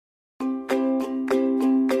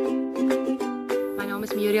naam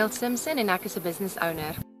is Muriel Simpson en ek is 'n business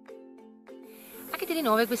owner. Ek het hierdie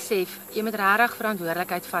naweek besef, jy moet regtig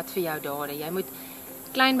verantwoordelikheid vat vir jou dade. Jy moet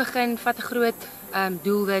klein begin, vat 'n groot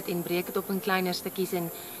doelwit en breek dit op in kleiner stukkies en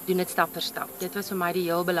doen dit stap vir stap. Dit was vir my die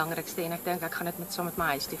heel belangrikste en ek dink ek gaan dit saam met my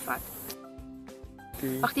huis toe vat.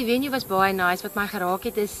 Ag, die venue was baie nice. Wat my geraak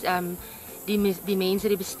het is die mense,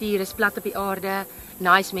 die bestuur is plat op die aarde,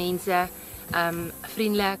 nice mense,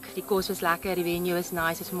 vriendelik, die kos was lekker, die venue is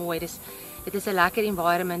nice, is mooi. Dit is 'n lekker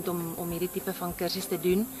environment om hierdie tipe van kursus te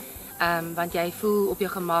doen. Want jy voel op jou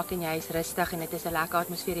gemak en jy is rustig en dit is 'n lekker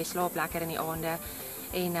atmosfeer, jy slaap lekker in die aande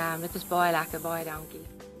en dit is baie lekker, baie dankie.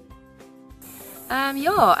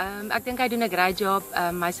 Ek dink hy doen 'n great job.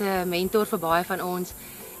 Hy's 'n mentor vir baie van ons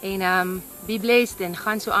en be blessed en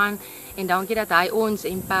gaan so aan en dankie dat hy ons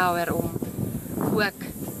empower om ook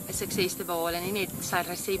 'n sukses te behaal en nie net sy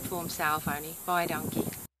resep vir homself hou nie. Baie dankie.